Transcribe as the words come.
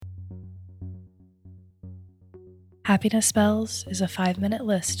Happiness Spells is a 5-minute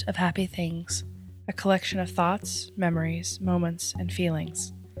list of happy things, a collection of thoughts, memories, moments, and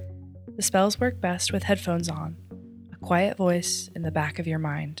feelings. The spells work best with headphones on, a quiet voice in the back of your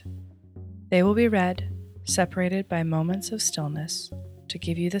mind. They will be read, separated by moments of stillness, to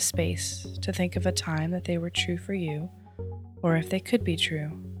give you the space to think of a time that they were true for you, or if they could be true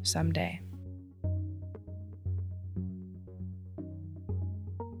someday.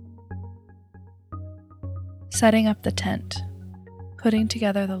 Setting up the tent, putting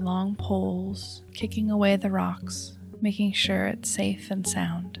together the long poles, kicking away the rocks, making sure it's safe and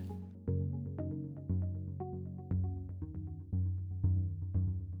sound.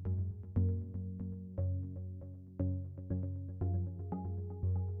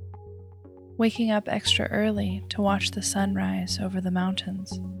 Waking up extra early to watch the sunrise over the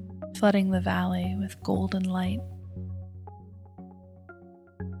mountains, flooding the valley with golden light.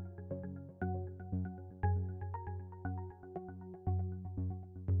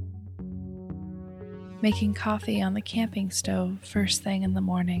 Making coffee on the camping stove first thing in the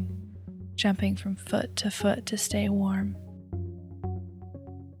morning, jumping from foot to stay warm.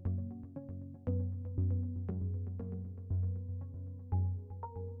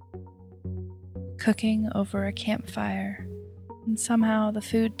 Cooking over a campfire, and somehow the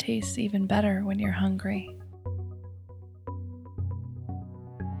food tastes even better when you're hungry.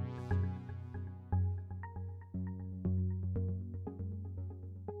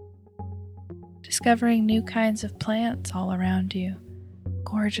 Discovering new kinds of plants all around you,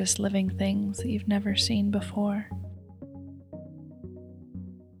 gorgeous living things that you've never seen before.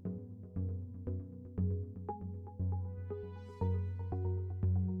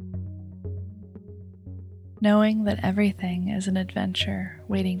 Knowing that everything is an adventure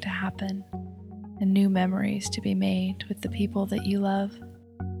waiting to happen, and new memories to be made with the people that you love.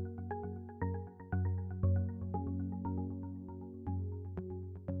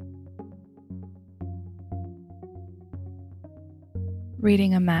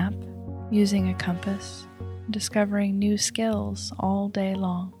 Reading a map, using a compass, and discovering new skills all day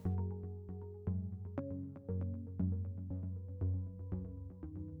long.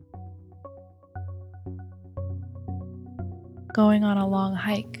 Going on a long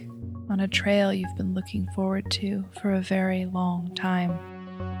hike on a trail you've been looking forward to for a very long time.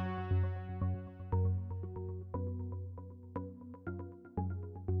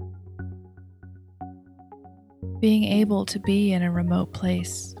 Being able to be in a remote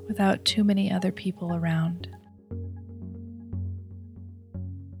place without too many other people around.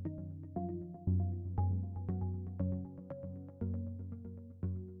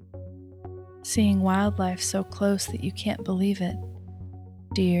 Seeing wildlife so close that you can't believe it.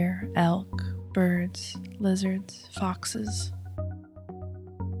 Deer, elk, birds, lizards, foxes.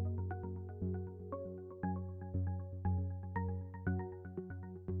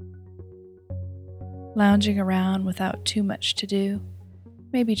 Lounging around without too much to do,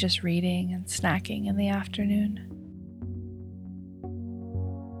 maybe just reading and snacking in the afternoon.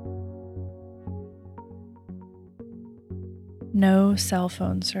 No cell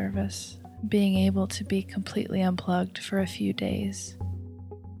phone service, being able to be completely unplugged for a few days.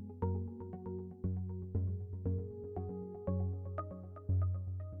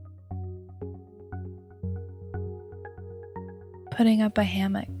 Putting up a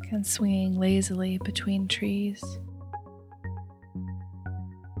hammock and swinging lazily between trees.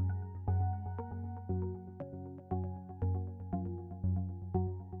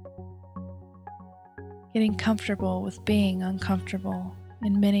 Getting comfortable with being uncomfortable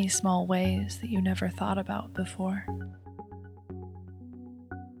in many small ways that you never thought about before.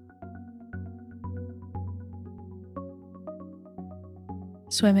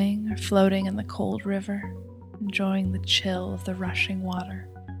 Swimming or floating in the cold river, enjoying the chill of the rushing water,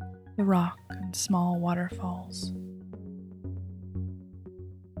 the rock and small waterfalls.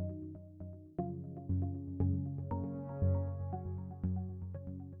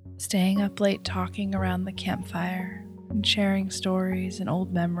 Staying up late talking around the campfire and sharing stories and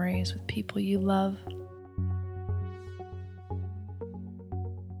old memories with people you love.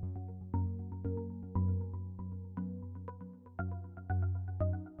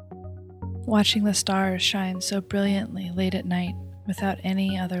 Watching the stars shine so brilliantly late at night without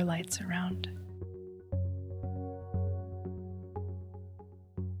any other lights around.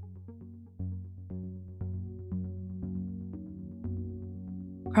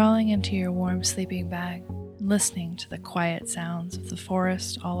 Crawling into your warm sleeping bag and listening to the quiet sounds of the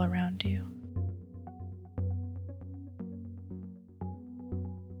forest all around you.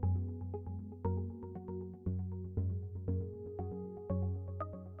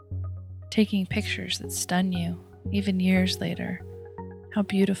 taking pictures that stun you even years later, how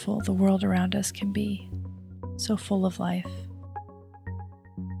beautiful the world around us can be, so full of life.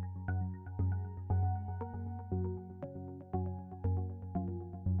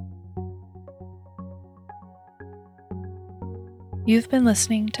 You've been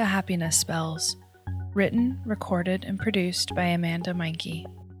listening to Happiness Spells, written, recorded, and produced by Amanda Meinke.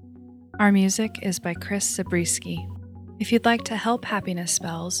 Our music is by Chris Zabriskie. If you'd like to help Happiness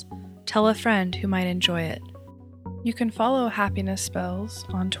Spells, tell a friend who might enjoy it. You can follow Happiness Spells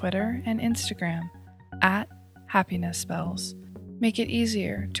on Twitter and Instagram @HappinessSpells. Make it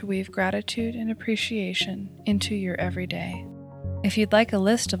easier to weave gratitude and appreciation into your everyday. If you'd like a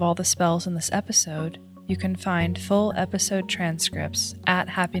list of all the spells in this episode, you can find full episode transcripts at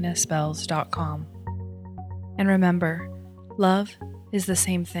happinessspells.com. And remember, love is the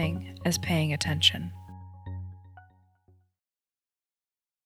same thing as paying attention.